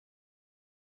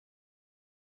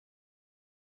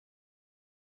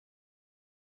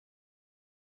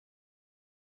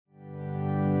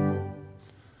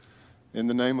In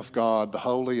the name of God, the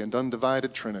holy and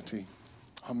undivided Trinity.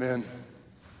 Amen.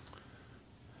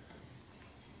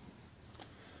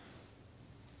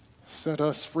 Set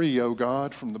us free, O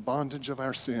God, from the bondage of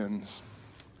our sins.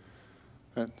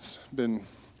 That's been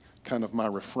kind of my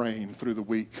refrain through the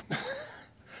week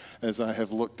as I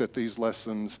have looked at these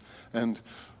lessons and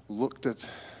looked at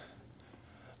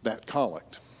that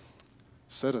collect.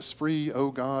 Set us free,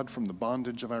 O God, from the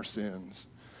bondage of our sins.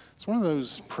 It's one of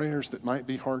those prayers that might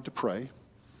be hard to pray.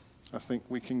 I think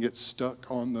we can get stuck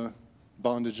on the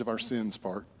bondage of our sins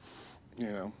part,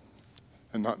 and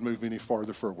not move any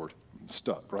farther forward. I'm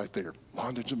stuck right there,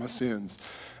 bondage of my sins.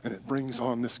 And it brings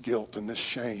on this guilt and this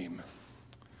shame,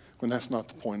 when that's not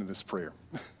the point of this prayer.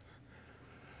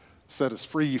 Set us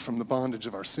free from the bondage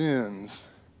of our sins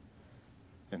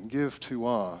and give to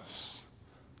us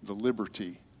the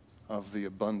liberty of the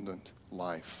abundant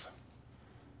life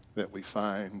that we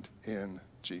find in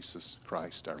Jesus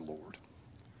Christ our Lord.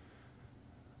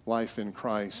 Life in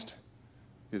Christ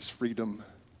is freedom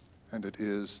and it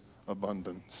is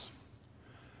abundance.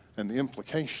 And the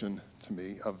implication to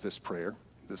me of this prayer,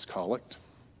 this collect,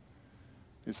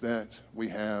 is that we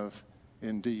have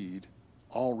indeed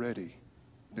already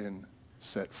been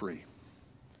set free.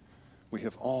 We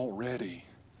have already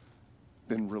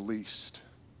been released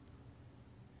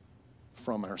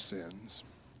from our sins.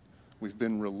 We've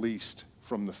been released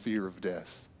from the fear of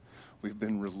death. We've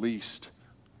been released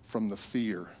from the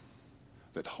fear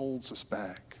that holds us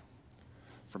back,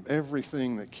 from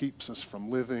everything that keeps us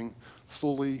from living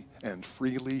fully and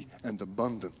freely and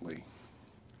abundantly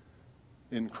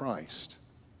in Christ.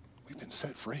 We've been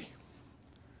set free,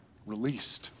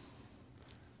 released.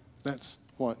 That's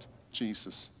what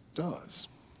Jesus does.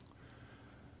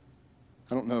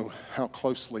 I don't know how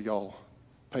closely y'all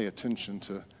pay attention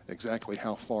to exactly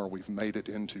how far we've made it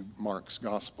into Mark's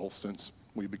gospel since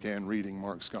we began reading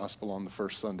Mark's gospel on the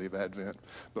first Sunday of Advent,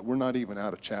 but we're not even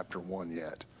out of chapter 1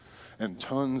 yet. And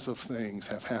tons of things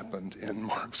have happened in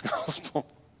Mark's gospel.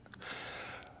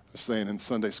 I was saying in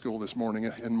Sunday school this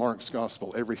morning, in Mark's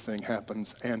gospel, everything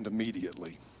happens and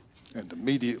immediately. And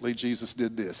immediately Jesus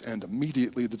did this, and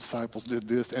immediately the disciples did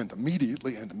this, and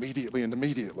immediately, and immediately, and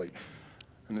immediately.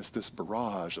 And it's this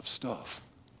barrage of stuff.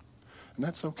 And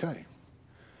that's okay.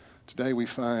 Today we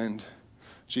find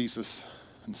Jesus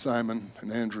and Simon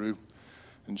and Andrew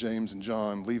and James and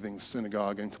John leaving the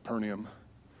synagogue in Capernaum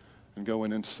and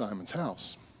going into Simon's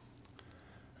house.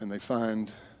 And they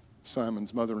find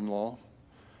Simon's mother-in-law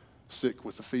sick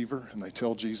with a fever, and they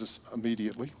tell Jesus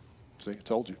immediately. See, I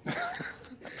told you.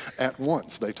 At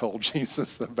once they told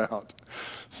Jesus about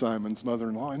Simon's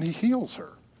mother-in-law, and he heals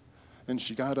her. And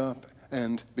she got up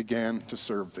and began to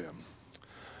serve them.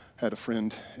 Had a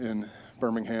friend in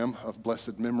Birmingham of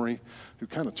blessed memory who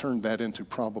kind of turned that into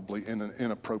probably an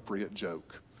inappropriate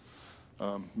joke.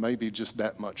 Maybe just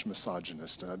that much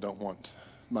misogynist, and I don't want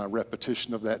my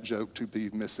repetition of that joke to be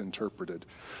misinterpreted.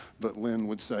 But Lynn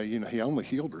would say, he only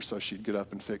healed her so she'd get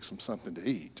up and fix him something to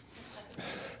eat.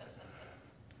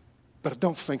 But I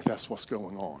don't think that's what's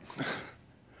going on.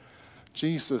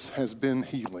 Jesus has been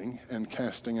healing and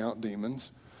casting out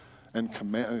demons and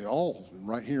all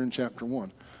right here in chapter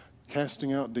 1.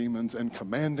 Casting out demons and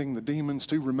commanding the demons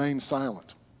to remain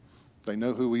silent. They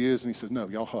know who he is, and he says, no,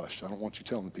 y'all hush. I don't want you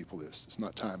telling the people this. It's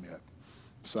not time yet.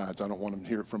 Besides, I don't want them to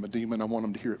hear it from a demon. I want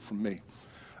them to hear it from me.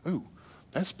 Ooh,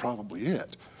 that's probably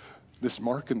it. This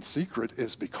Markan secret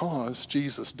is because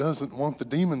Jesus doesn't want the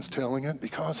demons telling it,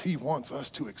 because he wants us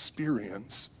to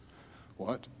experience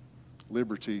what?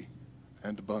 Liberty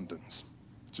and abundance,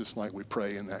 just like we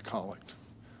pray in that collect.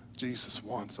 Jesus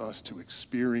wants us to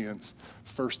experience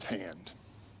firsthand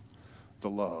the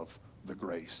love, the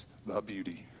grace, the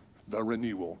beauty, the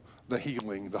renewal, the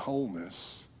healing, the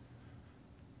wholeness.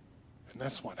 And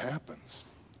that's what happens.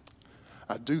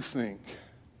 I do think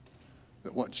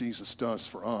that what Jesus does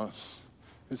for us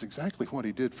is exactly what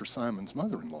he did for Simon's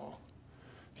mother-in-law.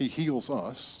 He heals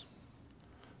us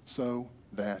so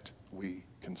that we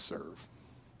can serve,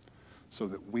 so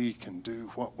that we can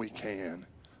do what we can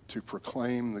to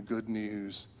proclaim the good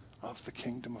news of the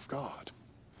kingdom of God.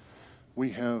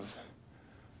 We have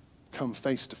come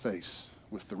face to face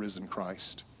with the risen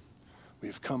Christ. We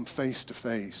have come face to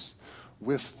face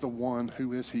with the one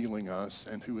who is healing us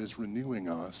and who is renewing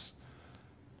us,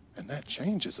 and that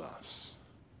changes us.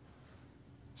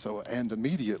 And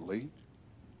immediately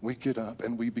we get up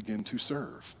and we begin to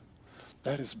serve.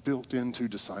 That is built into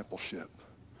discipleship.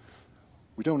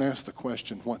 We don't ask the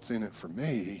question, what's in it for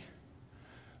me?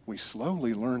 We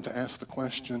slowly learn to ask the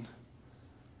question,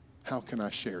 how can I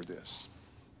share this?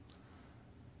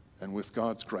 And with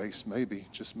God's grace, maybe,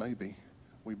 just maybe,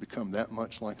 we become that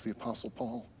much like the Apostle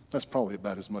Paul That's probably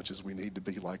about as much as we need to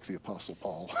be like the Apostle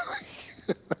Paul.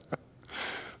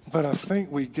 But I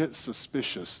think we get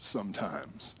suspicious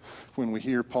sometimes when we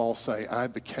hear Paul say, I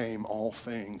became all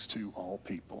things to all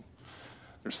people.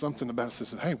 There's something about us that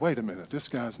says, hey, wait a minute, this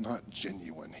guy's not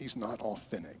genuine. He's not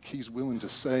authentic. He's willing to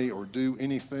say or do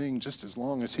anything just as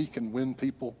long as he can win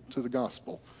people to the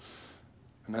gospel.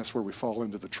 And that's where we fall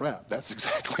into the trap. That's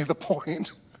exactly the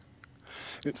point.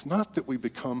 It's not that we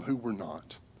become who we're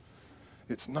not.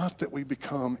 It's not that we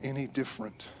become any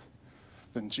different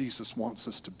than Jesus wants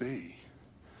us to be.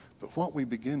 But what we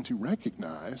begin to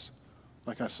recognize,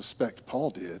 like I suspect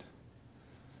Paul did,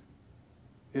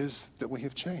 is that we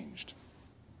have changed.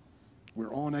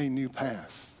 We're on a new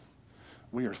path.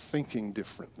 We are thinking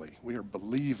differently. We are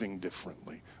believing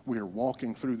differently. We are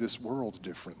walking through this world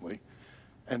differently.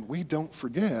 And we don't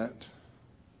forget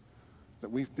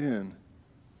that we've been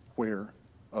where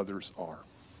others are.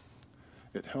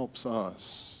 It helps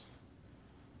us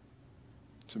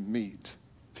to meet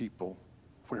people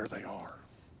where they are.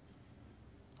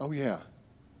 Oh yeah,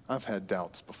 I've had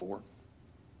doubts before.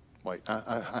 Wait,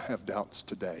 I have doubts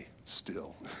today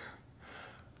still.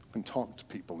 I can talk to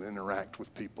people, interact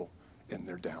with people in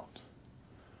their doubt.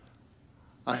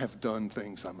 I have done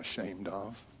things I'm ashamed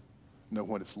of, know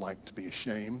what it's like to be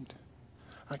ashamed.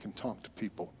 I can talk to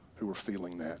people who are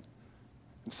feeling that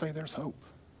and say there's hope.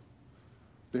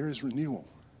 There is renewal.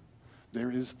 There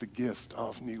is the gift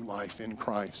of new life in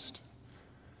Christ.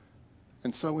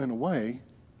 And so in a way,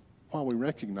 while we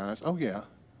recognize, oh yeah,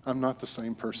 I'm not the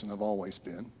same person I've always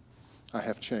been. I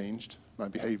have changed. My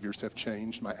behaviors have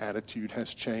changed. My attitude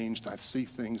has changed. I see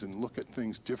things and look at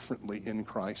things differently in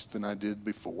Christ than I did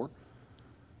before.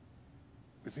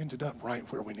 We've ended up right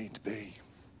where we need to be.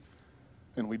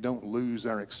 And we don't lose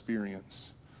our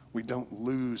experience. We don't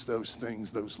lose those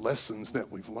things, those lessons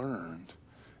that we've learned.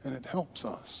 And it helps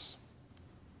us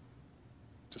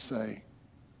to say,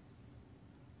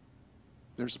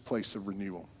 there's a place of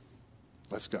renewal.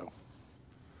 Let's go.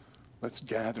 Let's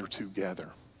gather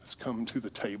together. Let's come to the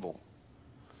table.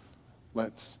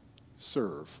 Let's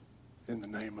serve in the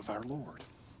name of our Lord.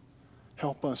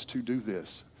 Help us to do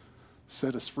this.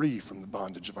 Set us free from the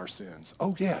bondage of our sins.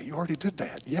 Oh yeah, you already did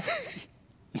that. Yay!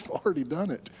 You've already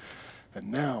done it.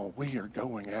 And now we are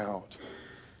going out,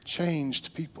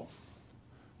 changed people,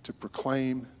 to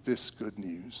proclaim this good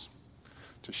news,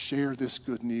 to share this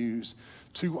good news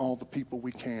to all the people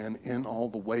we can in all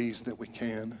the ways that we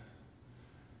can.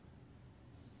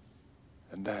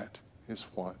 And that is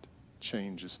what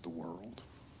changes the world.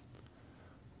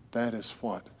 That is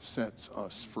what sets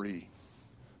us free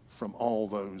from all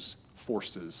those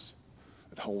forces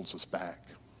that holds us back.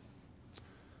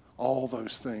 All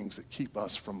those things that keep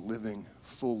us from living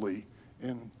fully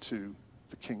into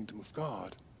the kingdom of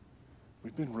God.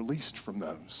 We've been released from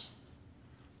those.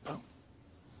 Boom.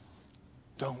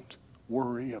 Don't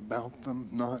worry about them,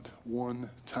 not one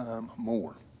time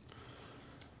more.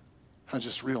 I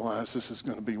just realized this is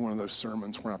going to be one of those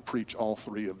sermons where I preach all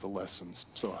three of the lessons.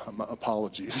 So my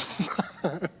apologies.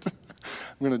 I'm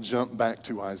going to jump back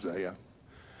to Isaiah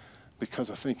because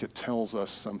I think it tells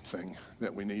us something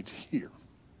that we need to hear.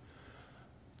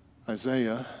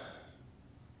 Isaiah,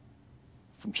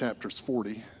 from chapters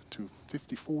 40 to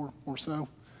 54 or so,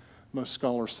 most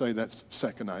scholars say that's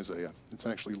second Isaiah. It's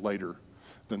actually later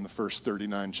than the first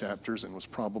 39 chapters and was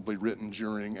probably written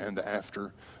during and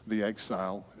after the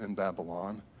exile in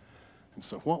Babylon. And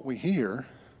so what we hear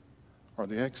are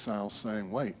the exiles saying,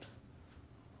 wait,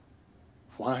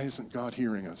 why isn't God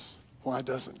hearing us? Why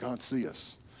doesn't God see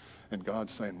us? And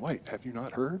God's saying, wait, have you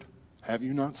not heard? Have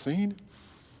you not seen?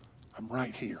 I'm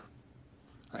right here.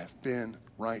 I have been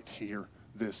right here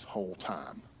this whole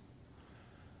time.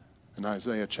 And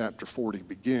Isaiah chapter 40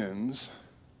 begins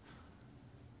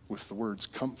with the words,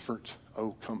 comfort,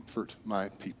 oh comfort my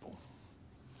people.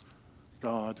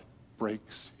 God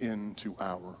breaks into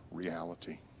our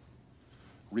reality,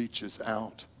 reaches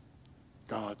out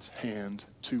God's hand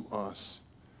to us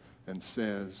and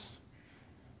says,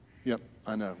 yep,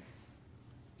 I know.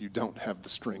 You don't have the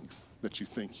strength that you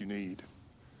think you need.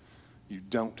 You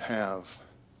don't have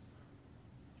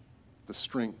the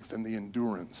strength and the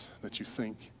endurance that you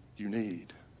think you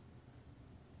need.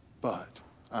 But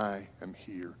I am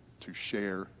here to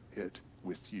share it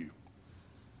with you.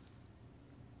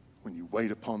 When you wait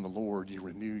upon the Lord, you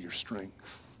renew your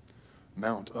strength.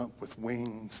 Mount up with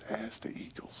wings as the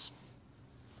eagles.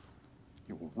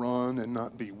 You will run and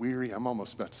not be weary. I'm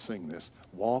almost about to sing this.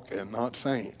 Walk and not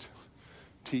faint.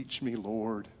 Teach me,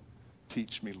 Lord,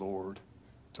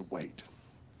 to wait.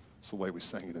 It's the way we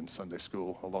sang it in Sunday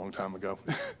school a long time ago.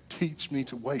 Teach me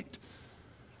to wait.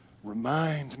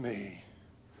 Remind me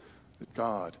that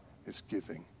God is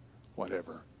giving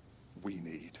whatever we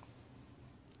need.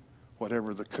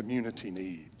 Whatever the community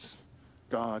needs,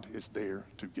 God is there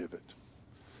to give it.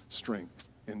 Strength,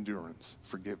 endurance,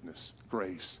 forgiveness,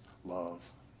 grace, love.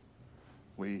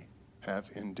 We have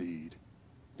indeed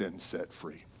been set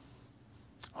free.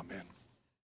 Amen.